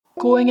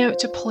Going out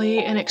to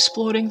play and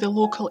exploring the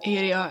local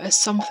area is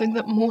something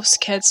that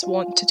most kids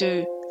want to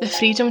do. The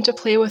freedom to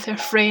play with their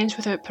friends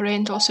without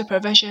parental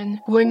supervision,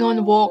 going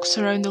on walks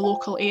around the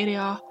local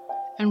area,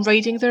 and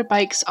riding their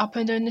bikes up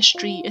and down the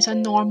street is a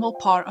normal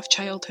part of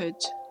childhood.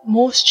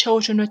 Most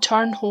children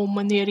return home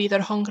when they are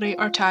either hungry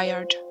or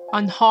tired,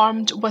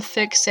 unharmed with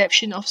the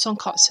exception of some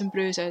cuts and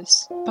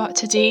bruises. But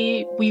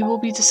today we will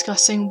be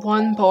discussing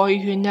one boy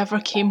who never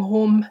came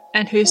home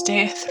and whose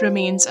death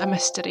remains a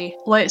mystery.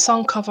 Let's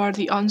uncover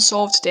the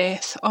unsolved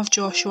death of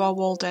Joshua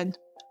Walden.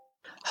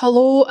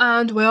 Hello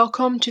and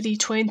welcome to the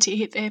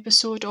 28th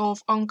episode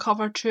of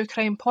Uncover True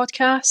Crime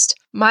Podcast.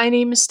 My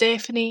name is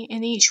Stephanie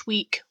and each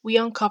week we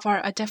uncover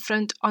a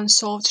different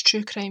unsolved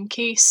true crime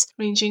case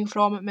ranging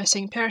from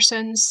missing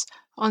persons,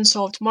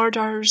 unsolved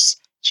murders,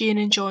 Jane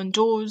and John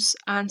Does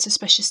and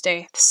suspicious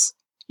deaths.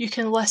 You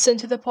can listen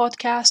to the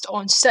podcast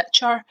on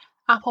Stitcher,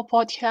 Apple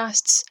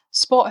Podcasts,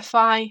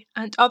 Spotify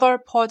and other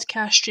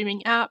podcast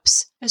streaming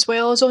apps, as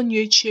well as on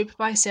YouTube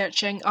by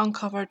searching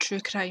Uncover True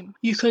Crime.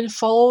 You can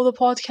follow the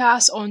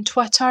podcast on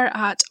Twitter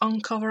at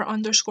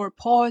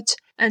uncover_pod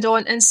and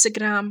on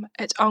Instagram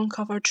at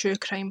Uncover True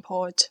Crime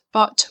Pod.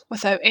 But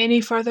without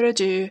any further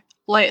ado,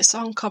 let's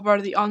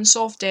uncover the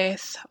unsolved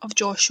death of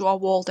Joshua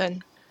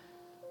Walden.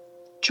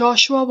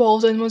 Joshua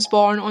Walden was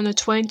born on the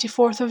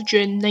 24th of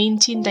June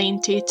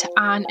 1990 to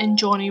Anne and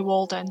Johnny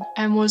Walden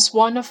and was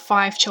one of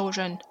 5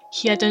 children.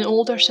 He had an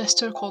older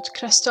sister called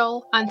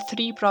Crystal and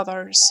 3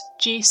 brothers,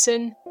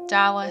 Jason,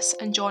 Dallas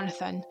and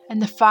Jonathan,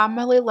 and the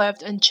family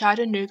lived in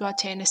Chattanooga,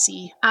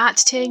 Tennessee. At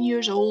 10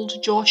 years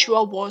old,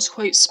 Joshua was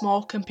quite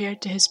small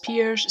compared to his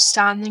peers,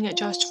 standing at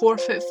just 4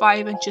 foot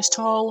 5 inches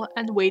tall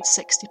and weighed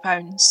 60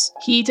 pounds.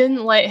 He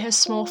didn't let his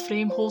small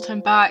frame hold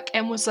him back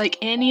and was like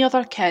any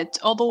other kid,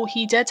 although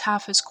he did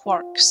have his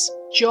quirks.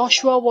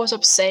 Joshua was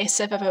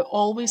obsessive about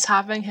always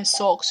having his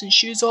socks and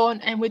shoes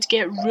on and would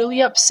get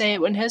really upset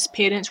when his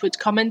parents would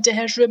come into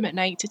his room at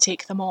night to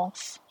take them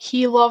off.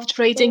 He loved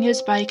riding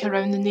his bike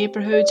around the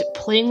neighbourhood,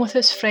 playing with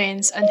his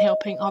friends and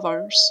helping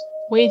others.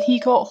 When he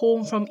got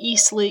home from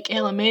East Lake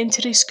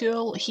Elementary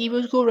School, he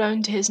would go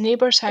round to his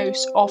neighbour's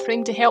house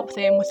offering to help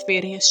them with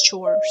various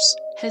chores.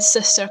 His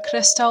sister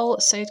Crystal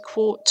said,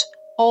 quote,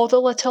 "All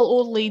the little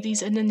old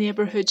ladies in the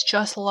neighbourhood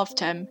just loved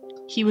him.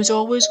 He was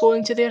always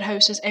going to their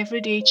houses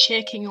every day,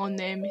 checking on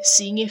them,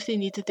 seeing if they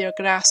needed their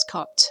grass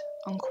cut."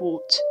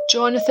 Unquote.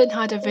 Jonathan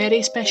had a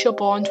very special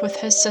bond with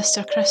his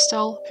sister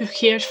Crystal, who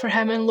cared for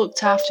him and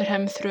looked after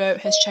him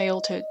throughout his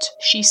childhood.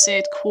 She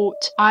said,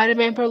 quote, "I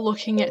remember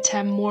looking at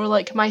him more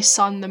like my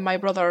son than my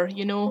brother,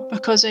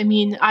 because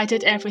I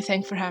did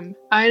everything for him.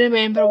 I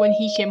remember when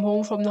he came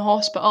home from the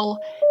hospital,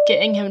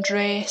 getting him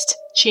dressed,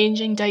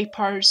 changing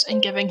diapers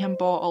and giving him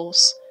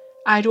bottles.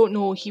 I don't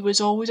know, he was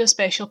always a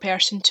special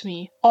person to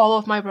me. All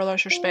of my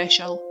brothers are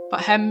special,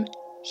 but him,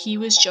 he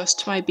was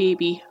just my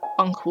baby."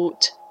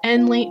 Unquote.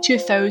 In late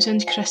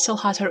 2000, Crystal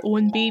had her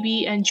own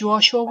baby and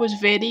Joshua was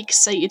very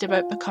excited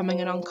about becoming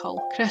an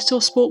uncle.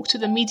 Crystal spoke to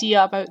the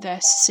media about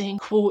this, saying,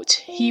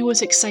 quote, "He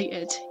was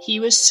excited. He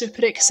was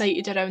super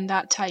excited around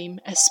that time,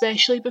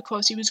 especially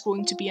because he was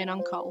going to be an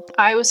uncle.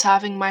 I was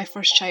having my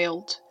first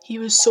child. He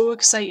was so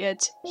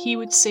excited. He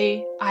would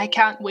say, 'I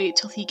can't wait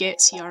till he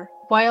gets here.'"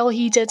 While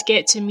he did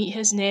get to meet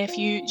his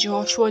nephew,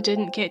 Joshua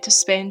didn't get to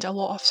spend a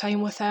lot of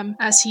time with him,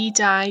 as he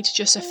died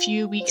just a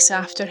few weeks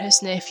after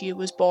his nephew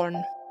was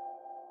born.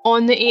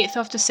 On the 8th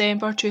of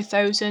December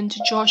 2000,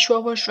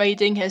 Joshua was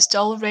riding his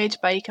dull red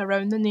bike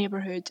around the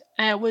neighbourhood,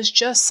 and it was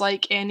just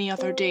like any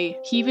other day.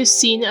 He was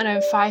seen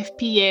around 5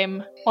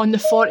 p.m. on the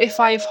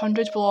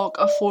 4500 block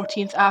of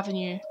 14th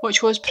Avenue,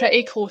 which was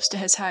pretty close to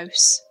his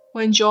house.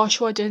 When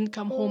Joshua didn't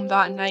come home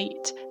that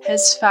night,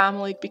 his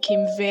family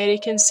became very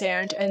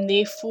concerned and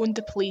they phoned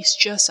the police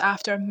just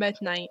after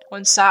midnight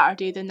on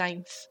Saturday the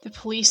 9th. The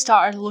police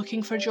started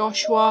looking for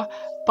Joshua,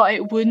 but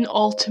it wouldn't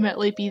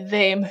ultimately be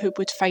them who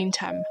would find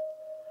him.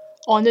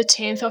 On the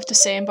 10th of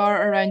December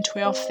around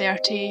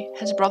 12:30,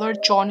 his brother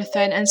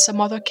Jonathan and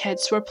some other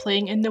kids were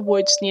playing in the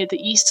woods near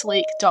the East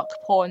Lake Duck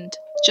Pond,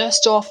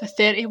 just off the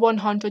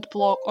 3100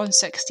 block on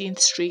 16th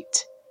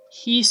Street.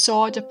 He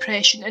saw a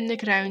depression in the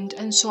ground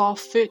and saw a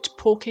foot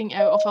poking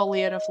out of a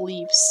layer of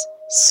leaves.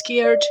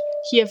 Scared,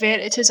 he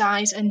averted his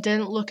eyes and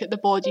didn't look at the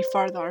body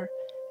further.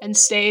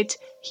 Instead,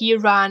 he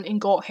ran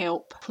and got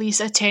help. Police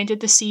attended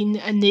the scene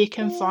and they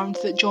confirmed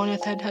that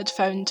Jonathan had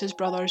found his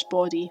brother's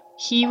body.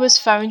 He was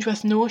found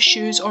with no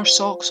shoes or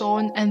socks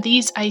on, and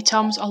these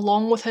items,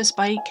 along with his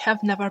bike,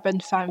 have never been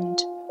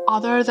found.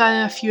 Other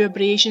than a few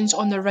abrasions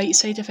on the right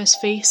side of his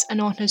face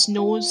and on his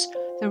nose,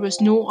 there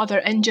was no other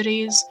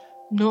injuries,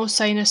 no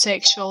sign of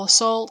sexual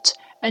assault,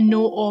 and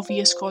no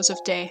obvious cause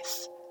of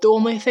death. The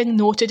only thing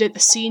noted at the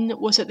scene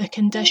was that the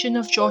condition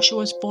of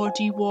Joshua's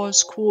body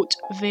was, quote,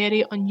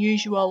 very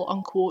unusual,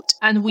 unquote,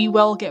 and we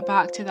will get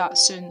back to that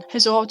soon.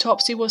 His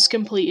autopsy was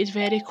completed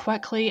very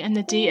quickly, and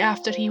the day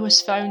after he was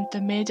found,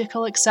 the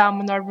medical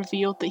examiner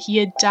revealed that he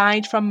had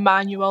died from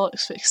manual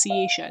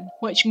asphyxiation,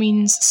 which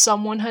means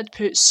someone had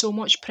put so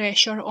much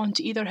pressure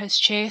onto either his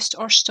chest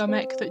or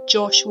stomach that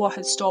Joshua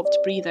had stopped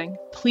breathing.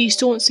 Police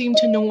don't seem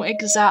to know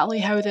exactly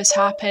how this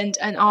happened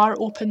and are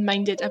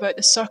open-minded about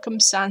the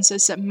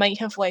circumstances that might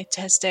have led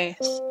to his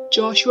death.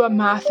 Joshua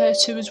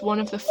Mathis, who was one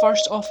of the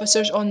first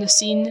officers on the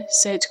scene,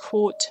 said,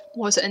 quote,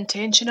 "Was it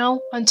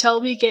intentional? Until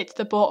we get to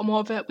the bottom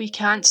of it, we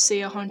can't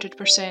say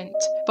 100%,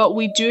 but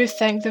we do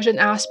think there's an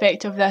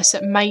aspect of this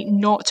that might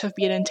not have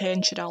been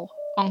intentional,"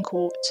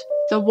 unquote.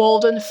 The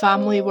Walden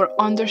family were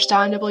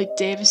understandably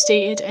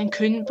devastated and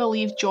couldn't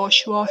believe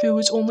Joshua, who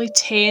was only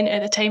 10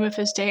 at the time of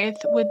his death,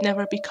 would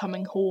never be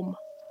coming home.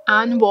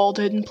 Anne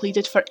Walden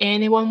pleaded for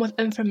anyone with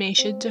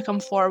information to come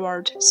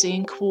forward,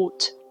 saying,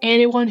 quote,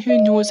 "Anyone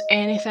who knows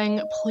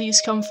anything,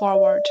 please come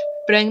forward.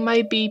 Bring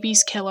my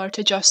baby's killer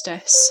to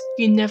justice.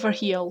 You never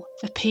heal.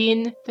 The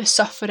pain, the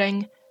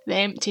suffering, the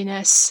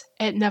emptiness,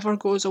 it never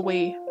goes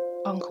away,"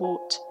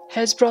 unquote.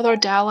 His brother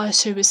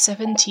Dallas, who was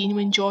 17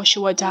 when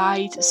Joshua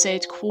died,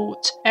 said,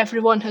 quote,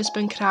 "Everyone has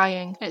been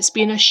crying. It's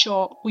been a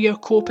shock. We are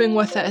coping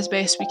with it as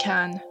best we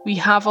can. We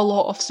have a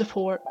lot of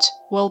support.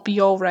 We'll be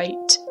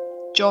alright.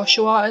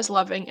 Joshua is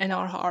living in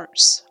our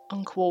hearts,"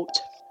 unquote.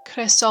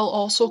 Crystal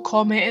also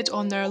commented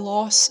on their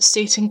loss,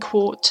 stating,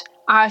 quote,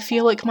 "I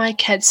feel like my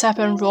kids have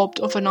been robbed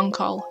of an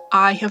uncle.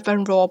 I have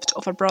been robbed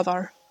of a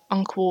brother,"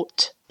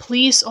 unquote.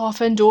 Police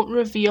often don't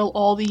reveal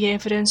all the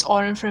evidence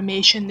or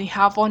information they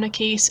have on a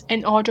case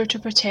in order to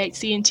protect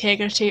the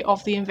integrity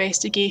of the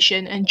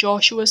investigation, and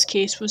Joshua's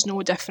case was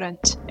no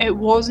different. It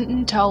wasn't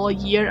until a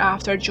year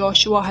after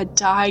Joshua had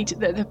died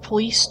that the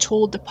police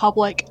told the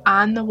public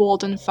and the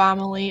Walden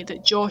family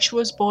that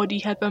Joshua's body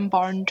had been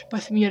burned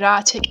with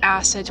muriatic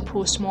acid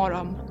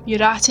post-mortem.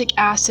 Muriatic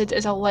acid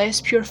is a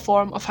less pure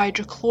form of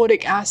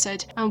hydrochloric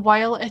acid, and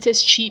while it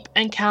is cheap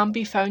and can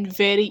be found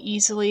very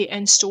easily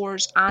in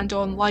stores and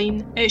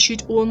online, it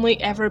should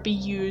only ever be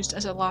used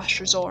as a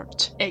last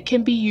resort. It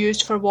can be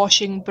used for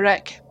washing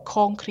brick,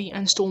 concrete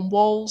and stone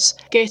walls,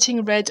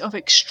 getting rid of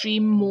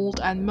extreme mould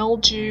and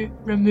mildew,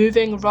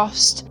 removing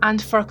rust, and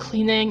for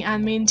cleaning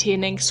and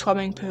maintaining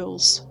swimming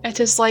pools. It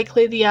is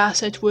likely the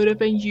acid would have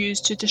been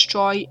used to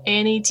destroy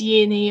any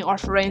DNA or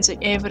forensic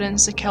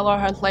evidence the killer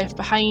had left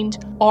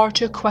behind, or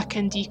to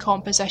quicken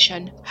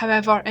decomposition.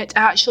 However, it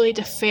actually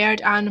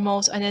deferred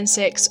animals and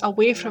insects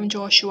away from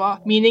Joshua,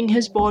 meaning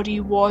his body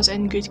was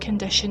in good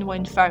condition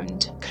when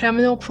found.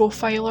 Criminal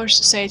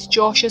profilers said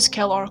Josh's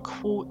killer,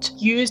 quote,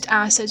 "used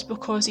acid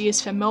because he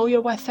is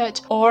familiar with it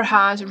or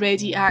has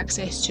ready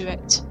access to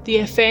it. The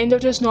offender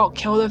does not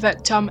kill the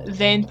victim,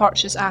 then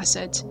purchase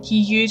acid. He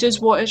uses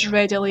what is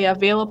readily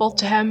available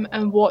to him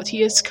and what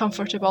he is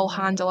comfortable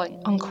handling,"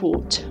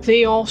 unquote.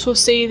 They also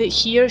say that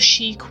he or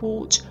she,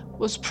 quote,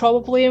 "was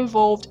probably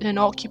involved in an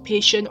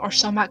occupation or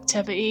some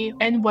activity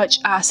in which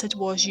acid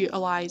was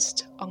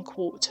utilised,"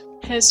 unquote.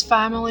 His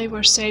family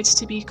were said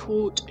to be,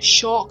 quote,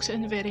 "shocked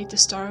and very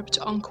disturbed,"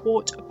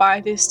 unquote, by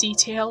this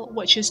detail,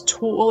 which is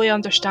totally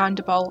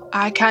understandable.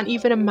 I can't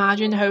even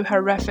imagine how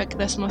horrific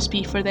this must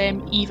be for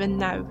them even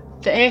now.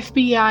 The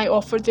FBI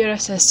offered their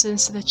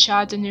assistance to the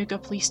Chattanooga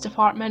Police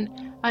Department,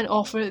 an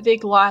offer that they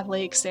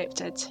gladly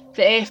accepted.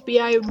 The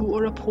FBI wrote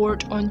a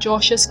report on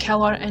Josh's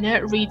killer, and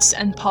it reads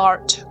in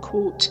part,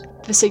 quote,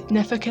 "The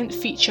significant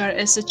feature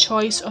is the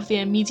choice of the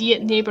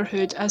immediate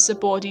neighbourhood as the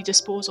body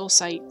disposal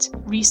site.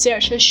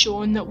 Research has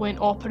shown that when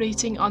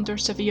operating under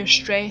severe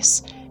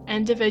stress,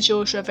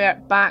 individuals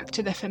revert back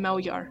to the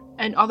familiar.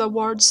 In other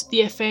words,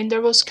 the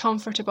offender was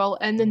comfortable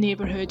in the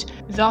neighbourhood,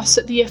 thus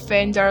that the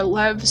offender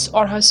lives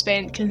or has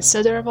spent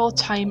considerable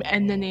time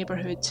in the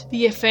neighbourhood.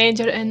 The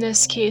offender in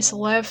this case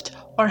lived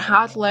or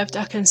had lived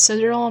a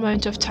considerable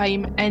amount of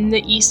time in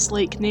the East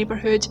Lake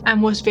neighbourhood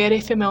and was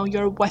very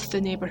familiar with the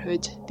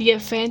neighbourhood. The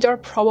offender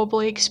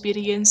probably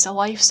experienced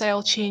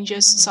lifestyle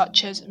changes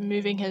such as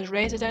moving his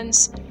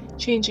residence,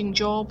 changing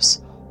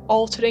jobs,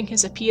 altering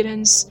his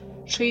appearance,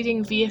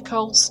 trading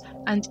vehicles,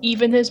 and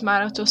even his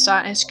marital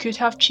status could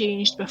have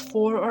changed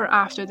before or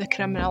after the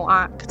criminal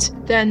act.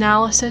 The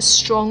analysis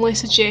strongly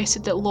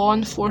suggested that law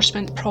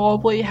enforcement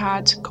probably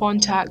had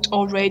contact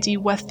already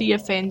with the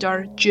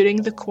offender during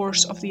the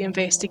course of the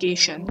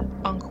investigation,"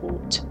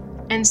 unquote.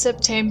 In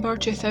September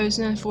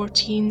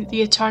 2014,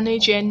 the Attorney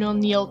General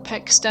Neil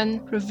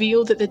Pixton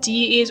revealed that the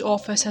DA's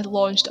office had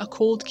launched a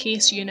cold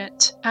case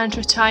unit, and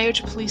retired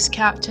police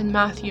captain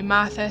Matthew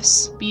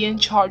Mathis be in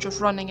charge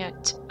of running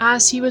it.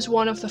 As he was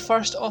one of the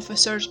first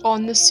officers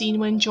on the scene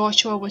when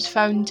Joshua was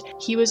found,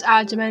 he was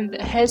adamant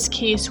that his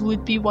case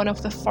would be one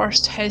of the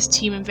first his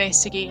team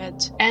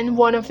investigated. In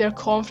one of their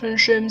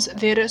conference rooms,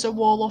 there is a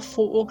wall of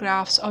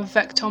photographs of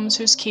victims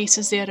whose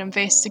cases they are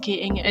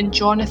investigating, and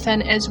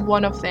Jonathan is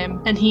one of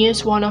them, and he is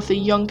was one of the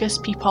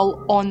youngest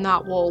people on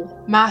that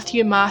wall.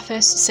 Matthew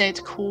Mathis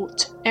said,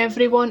 quote,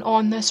 "Everyone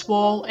on this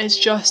wall is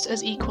just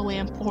as equally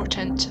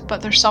important,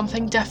 but there's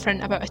something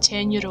different about a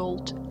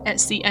 10-year-old.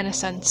 It's the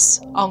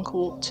innocence,"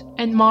 unquote.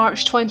 In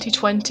March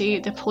 2020,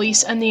 the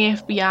police and the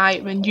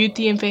FBI renewed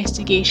the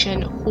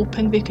investigation,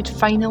 hoping they could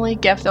finally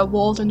give the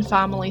Walden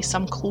family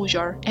some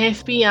closure.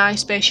 FBI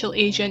Special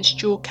Agent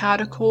Joe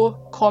Carrico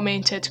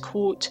commented,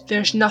 quote,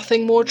 "There's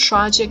nothing more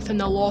tragic than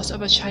the loss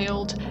of a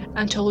child,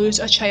 and to lose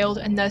a child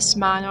in this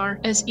manner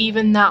is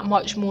even that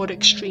much more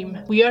extreme.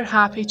 We are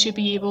happy to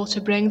be able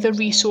to bring the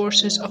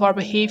resources of our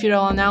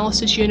Behavioural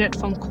Analysis Unit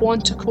from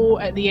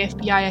Quantico at the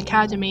FBI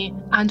Academy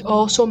and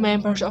also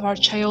members of our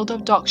Child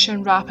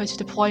Abduction Rapid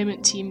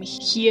Deployment Team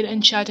here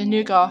in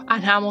Chattanooga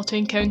and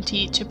Hamilton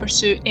County to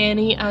pursue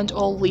any and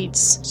all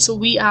leads. So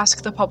we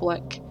ask the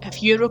public,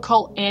 if you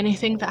recall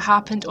anything that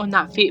happened on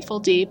that fateful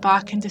day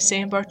back in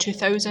December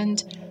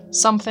 2000,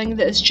 something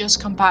that has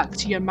just come back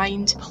to your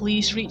mind,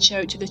 please reach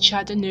out to the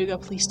Chattanooga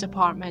Police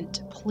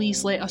Department.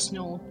 Please let us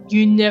know.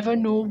 You never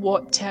know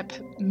what tip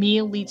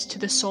may lead to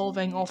the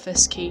solving of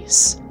this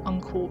case,"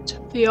 unquote.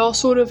 They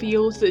also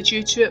revealed that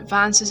due to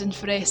advances in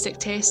forensic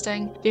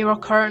testing, they were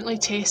currently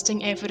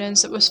testing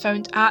evidence that was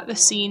found at the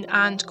scene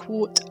and,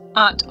 quote,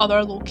 "at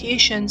other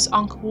locations,"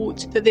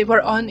 unquote, that they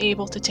were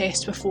unable to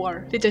test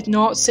before. They did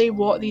not say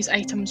what these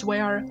items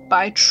were, but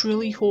I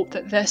truly hope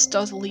that this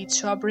does lead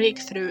to a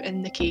breakthrough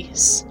in the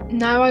case.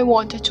 Now I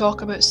want to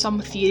talk about some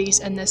theories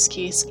in this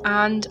case,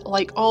 and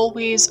like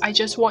always, I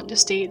just want to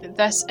state that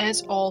this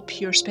is all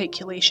pure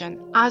speculation.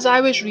 As I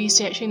was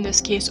researching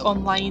this case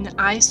online,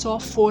 I saw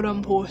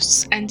forum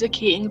posts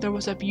indicating there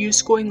was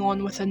abuse going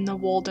on within the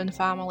Walden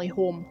family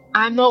home.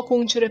 I'm not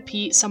going to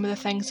repeat some of the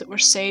things that were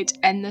said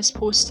in this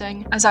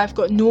posting, as I've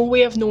got no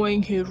way of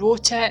knowing who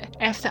wrote it,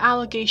 if the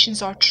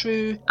allegations are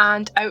true,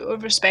 and out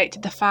of respect to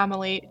the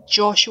family,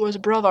 Joshua's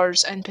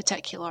brothers in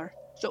particular.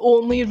 The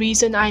only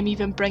reason I'm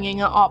even bringing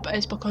it up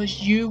is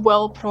because you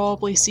will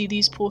probably see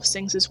these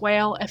postings as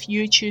well if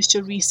you choose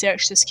to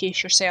research this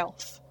case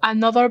yourself.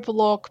 Another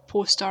blog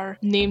poster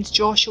named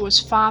Joshua's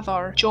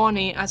father,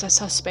 Johnny, as a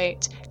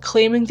suspect,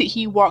 claiming that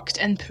he worked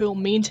in pool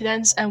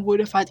maintenance and would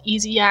have had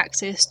easy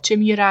access to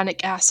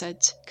muranic acid.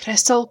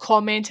 Crystal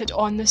commented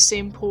on the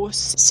same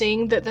post,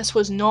 saying that this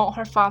was not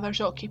her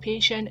father's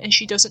occupation and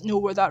she doesn't know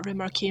where that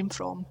rumour came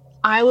from.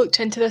 I looked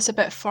into this a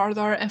bit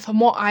further, and from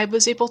what I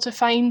was able to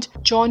find,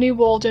 Johnny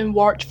Walden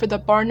worked for the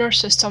Burner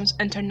Systems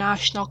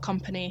International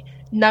Company,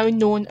 now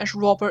known as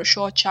Robert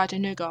Shaw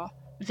Chattanooga.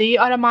 They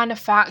are a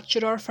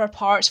manufacturer for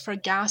parts for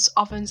gas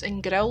ovens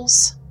and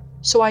grills,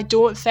 so I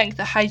don't think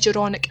the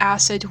hyaluronic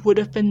acid would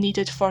have been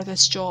needed for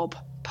this job.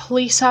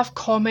 Police have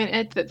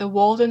commented that the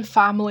Walden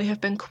family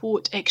have been,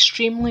 quote,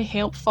 "extremely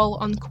helpful,"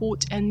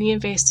 unquote, in the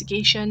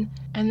investigation,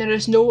 and there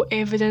is no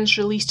evidence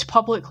released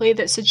publicly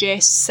that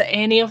suggests that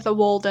any of the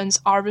Waldens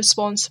are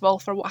responsible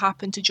for what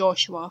happened to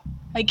Joshua.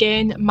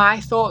 Again, my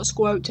thoughts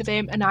go out to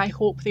them and I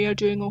hope they are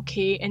doing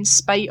okay in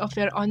spite of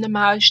their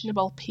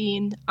unimaginable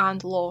pain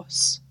and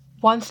loss.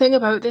 One thing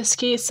about this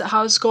case that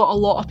has got a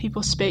lot of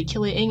people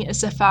speculating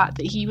is the fact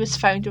that he was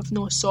found with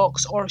no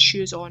socks or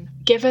shoes on.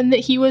 Given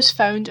that he was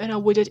found in a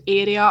wooded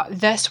area,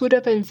 this would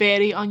have been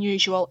very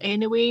unusual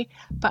anyway,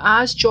 but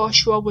as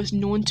Joshua was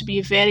known to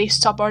be very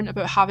stubborn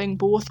about having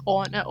both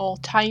on at all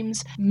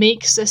times,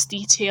 makes this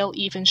detail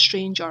even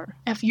stranger.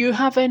 If you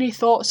have any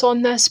thoughts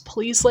on this,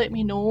 please let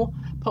me know,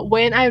 but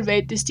when I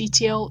read this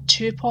detail,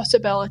 two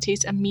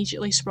possibilities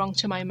immediately sprung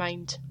to my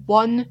mind.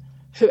 One,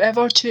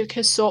 whoever took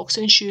his socks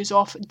and shoes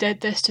off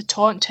did this to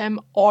taunt him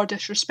or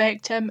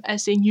disrespect him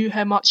as they knew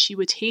how much he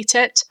would hate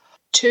it.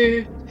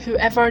 2.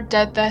 Whoever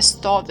did this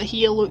thought that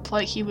he looked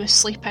like he was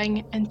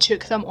sleeping and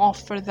took them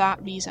off for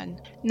that reason.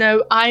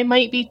 Now, I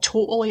might be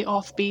totally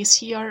off base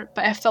here,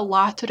 but if the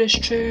latter is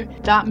true,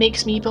 that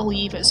makes me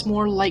believe it's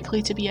more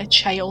likely to be a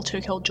child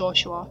who killed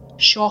Joshua.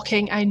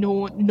 Shocking, I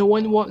know, no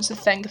one wants to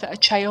think that a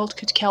child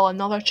could kill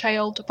another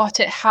child, but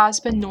it has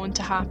been known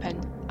to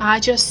happen. I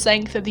just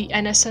think that the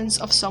innocence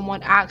of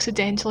someone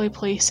accidentally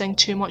placing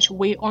too much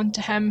weight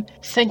onto him,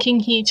 thinking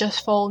he'd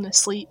just fallen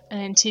asleep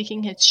and then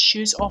taking his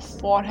shoes off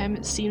for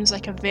him seems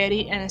like a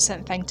very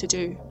innocent thing to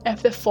do.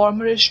 If the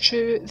former is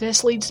true,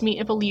 this leads me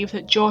to believe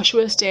that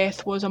Joshua's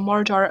death was a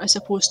murder as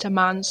opposed to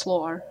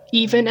manslaughter.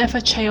 Even if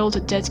a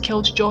child did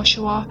kill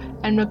Joshua,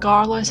 and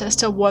regardless as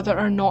to whether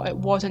or not it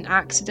was an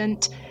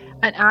accident,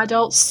 an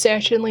adult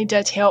certainly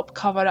did help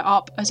cover it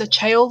up, as a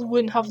child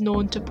wouldn't have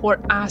known to pour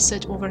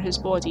acid over his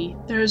body.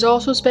 There is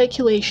also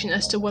speculation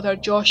as to whether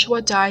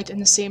Joshua died in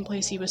the same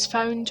place he was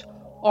found,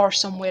 or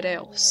somewhere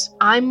else.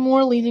 I'm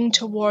more leaning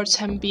towards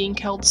him being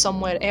killed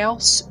somewhere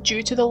else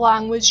due to the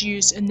language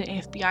used in the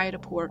FBI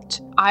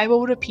report. I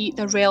will repeat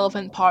the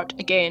relevant part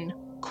again.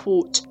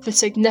 Quote, "The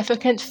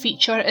significant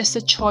feature is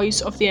the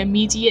choice of the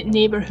immediate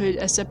neighbourhood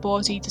as the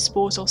body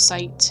disposal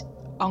site,"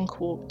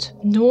 unquote.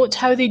 Note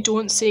how they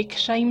don't say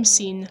crime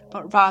scene,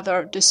 but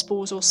rather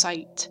disposal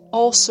site.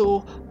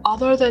 Also,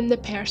 other than the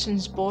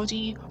person's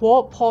body,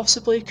 what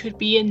possibly could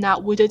be in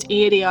that wooded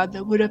area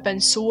that would have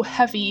been so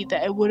heavy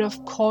that it would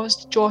have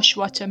caused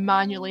Joshua to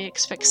manually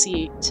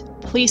asphyxiate?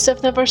 Police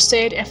have never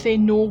said if they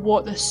know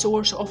what the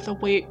source of the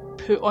weight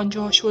put on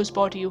Joshua's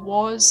body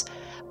was,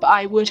 but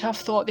I would have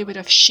thought they would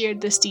have shared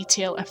this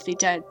detail if they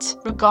did.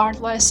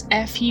 Regardless,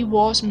 if he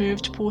was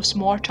moved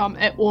post-mortem,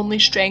 it only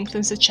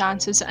strengthens the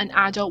chances that an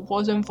adult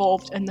was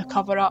involved in the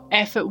cover-up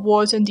if it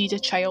was indeed a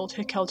child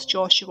who killed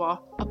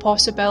Joshua. A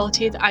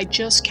possibility that I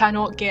just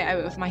cannot get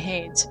out of my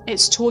head.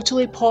 It's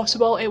totally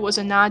possible it was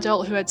an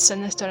adult who had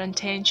sinister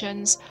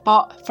intentions,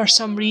 but for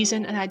some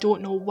reason, and I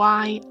don't know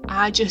why,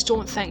 I just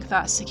don't think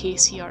that's the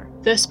case here.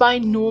 This by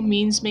no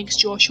means makes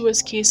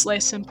Joshua's case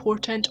less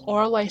important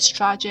or less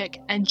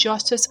tragic, and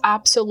justice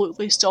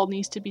absolutely still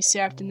needs to be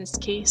served in this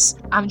case.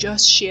 I'm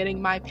just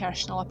sharing my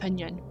personal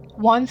opinion.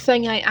 One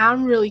thing I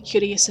am really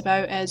curious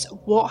about is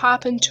what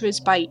happened to his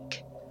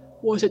bike.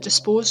 Was it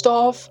disposed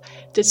of?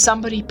 Did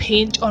somebody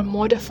paint or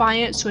modify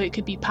it so it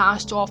could be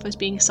passed off as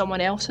being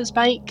someone else's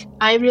bike?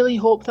 I really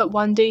hope that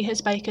one day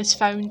his bike is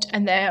found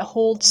and that it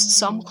holds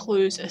some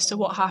clues as to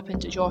what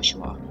happened to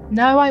Joshua.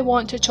 Now I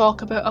want to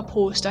talk about a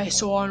post I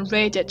saw on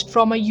Reddit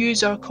from a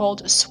user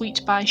called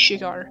Sweet by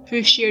Sugar,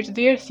 who shared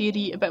their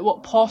theory about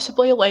what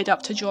possibly led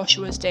up to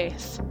Joshua's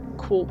death.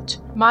 Quote,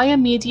 "My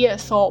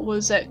immediate thought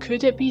was that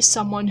could it be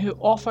someone who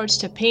offered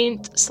to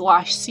paint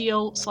 /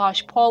 seal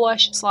 /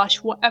 polish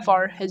 /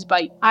 whatever his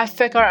bike. I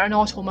figure an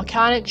auto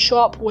mechanic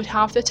shop would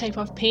have the type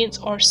of paints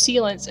or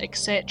sealants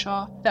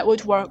etc. that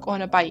would work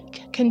on a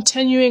bike.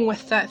 Continuing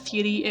with that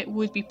theory, it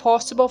would be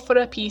possible for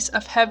a piece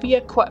of heavy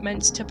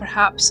equipment to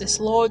perhaps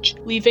dislodge,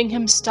 leaving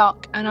him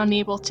stuck and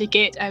unable to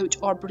get out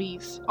or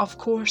breathe. Of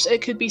course,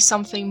 it could be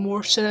something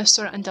more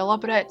sinister and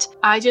deliberate.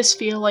 I just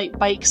feel like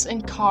bikes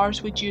and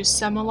cars would use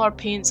similar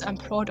paints and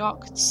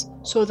products,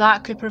 so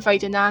that could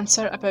provide an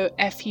answer about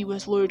if he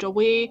was lured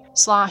away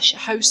 /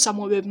 how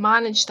someone would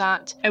manage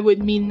that. It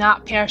would mean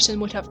that person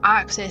would have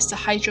access to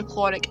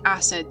hydrochloric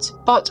acid.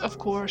 But of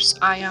course,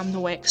 I am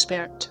no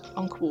expert."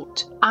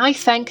 Unquote. I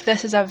think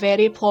this is a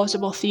very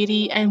plausible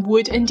theory and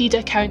would indeed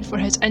account for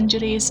his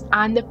injuries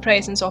and the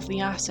presence of the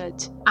acid.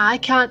 I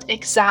can't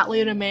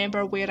exactly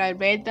remember where I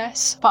read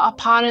this, but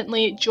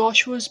apparently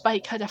Joshua's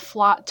bike had a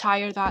flat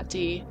tyre that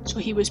day, so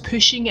he was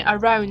pushing it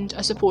around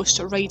as opposed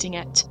to riding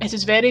it. It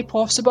is very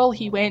possible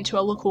he went to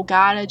a local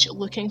garage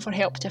looking for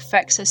help to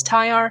fix his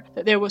tyre,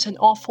 that there was an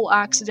awful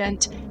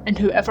accident, and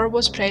whoever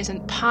was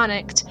present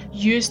panicked,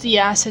 used the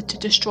acid to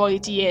destroy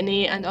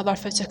DNA and other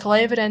physical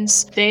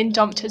evidence, then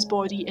dumped his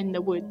body in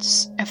the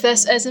woods. If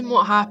this isn't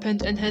what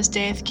happened and his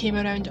death came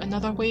around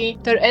another way,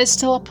 there is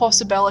still a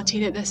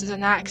possibility that this is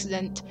an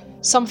accident,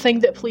 something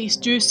that police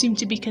do seem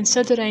to be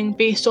considering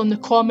based on the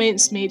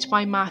comments made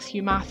by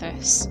Matthew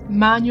Mathis.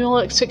 Manual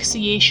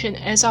asphyxiation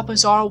is a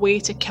bizarre way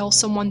to kill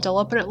someone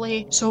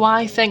deliberately, so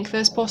I think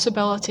this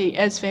possibility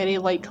is very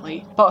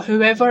likely. But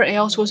whoever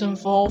else was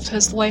involved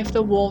has left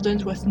the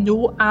Waldens with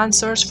no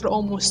answers for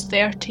almost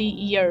 30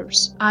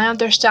 years. I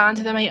understand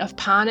they might have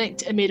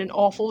panicked and made an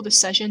awful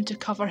decision to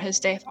cover his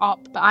death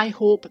up, but I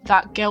hope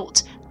that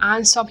guilt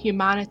and some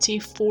humanity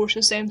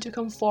forces them to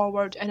come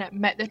forward and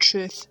admit the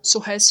truth so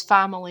his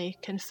family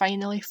can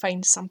finally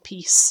find some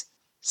peace.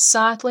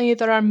 Sadly,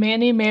 there are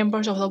many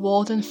members of the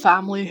Walden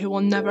family who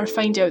will never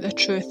find out the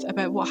truth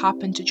about what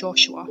happened to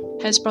Joshua.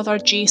 His brother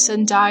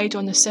Jason died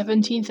on the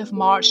 17th of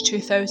March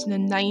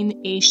 2009,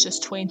 aged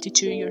just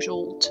 22 years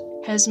old.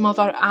 His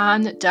mother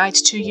Anne died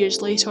 2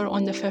 years later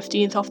on the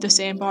 15th of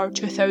December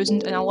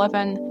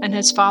 2011, and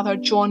his father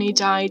Johnny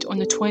died on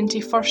the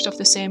 21st of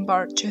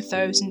December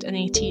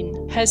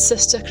 2018. His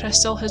sister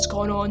Crystal has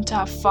gone on to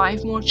have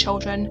 5 more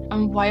children,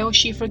 and while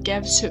she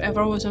forgives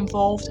whoever was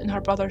involved in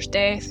her brother's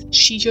death,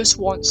 she just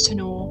wants to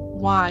know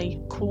why.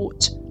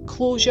 Quote,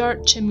 "Closure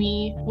to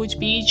me would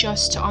be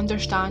just to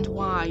understand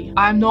why.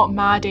 I'm not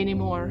mad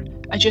anymore.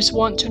 I just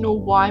want to know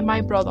why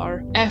my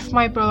brother, if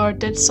my brother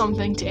did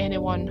something to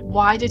anyone,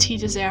 why did he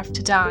deserve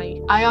to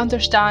die? I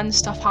understand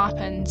stuff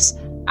happens,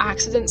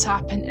 accidents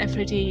happen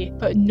every day,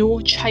 but no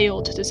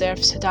child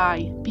deserves to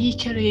die. Be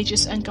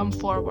courageous and come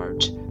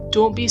forward.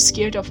 Don't be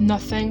scared of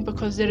nothing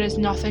because there is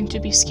nothing to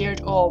be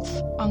scared of."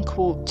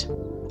 Unquote.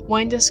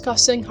 When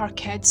discussing her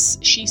kids,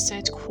 she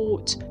said,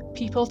 quote,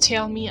 "People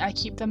tell me I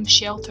keep them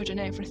sheltered and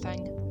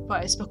everything,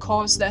 but it's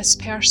because this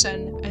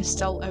person is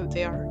still out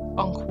there."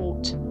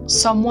 Unquote.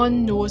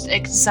 Someone knows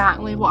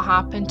exactly what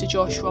happened to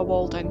Joshua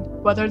Walden.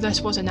 Whether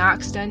this was an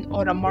accident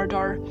or a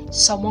murder,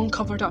 someone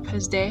covered up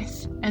his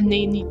death and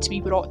they need to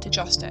be brought to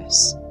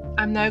justice.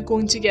 I'm now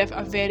going to give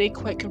a very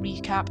quick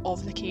recap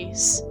of the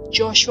case.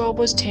 Joshua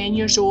was 10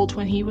 years old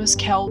when he was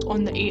killed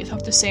on the 8th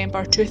of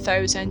December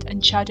 2000 in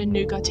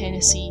Chattanooga,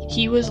 Tennessee.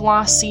 He was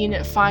last seen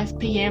at 5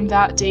 p.m.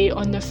 that day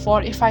on the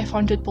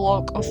 4500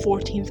 block of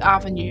 14th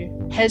Avenue.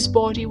 His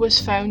body was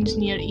found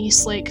near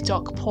Eastlake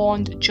Duck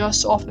Pond,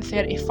 just off the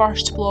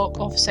 31st block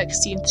of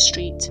 16th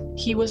Street.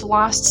 He was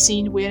last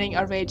seen wearing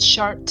a red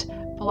shirt,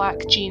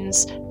 black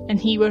jeans, and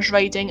he was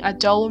riding a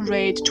dull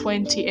red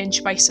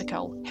 20-inch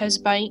bicycle. His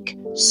bike,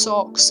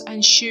 socks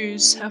and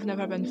shoes have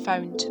never been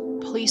found.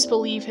 Police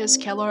believe his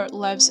killer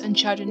lives in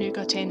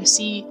Chattanooga,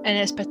 Tennessee, and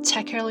is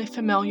particularly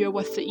familiar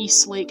with the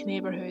Eastlake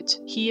neighbourhood.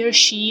 He or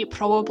she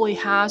probably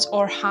has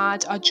or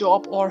had a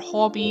job or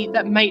hobby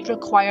that might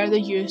require the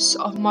use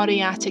of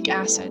muriatic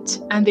acid,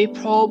 and they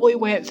probably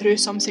went through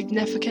some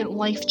significant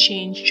life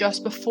change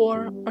just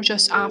before or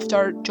just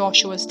after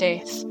Joshua's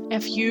death.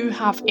 If you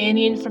have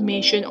any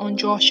information on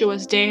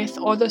Joshua's death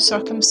or the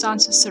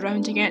circumstances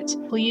surrounding it,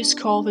 please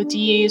call the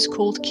DA's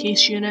Cold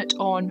Case Unit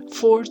on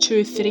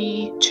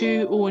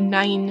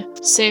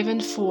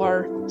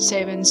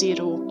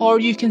 423-209-7470,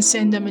 or you can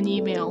send them an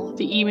email.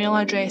 The email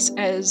address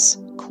is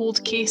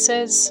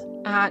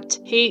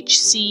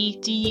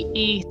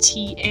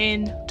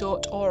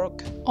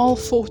coldcases@hcdatn.org. All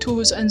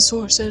photos and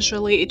sources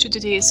related to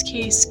today's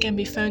case can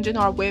be found on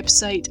our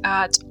website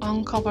at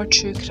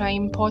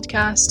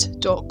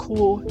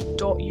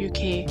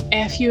uncovertruecrimepodcast.co.uk.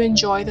 If you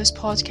enjoy this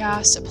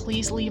podcast,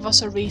 please leave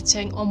us a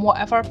rating on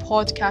whatever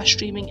podcast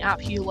streaming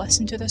app you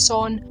listen to this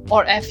on,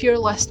 or if you're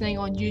listening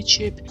on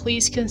YouTube,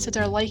 please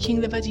consider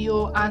liking the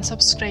video and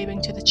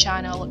subscribing to the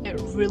channel. It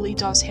really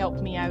does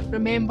help me out.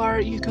 Remember,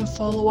 you can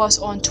follow us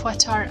on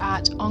Twitter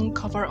at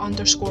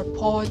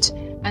uncover_pod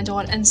and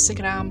on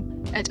Instagram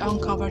at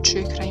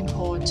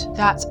uncovertruecrimepod.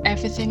 That's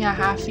everything I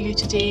have for you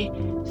today.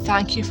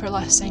 Thank you for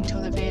listening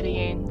till the very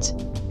end.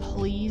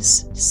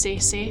 Please stay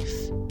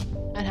safe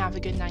and have a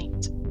good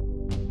night.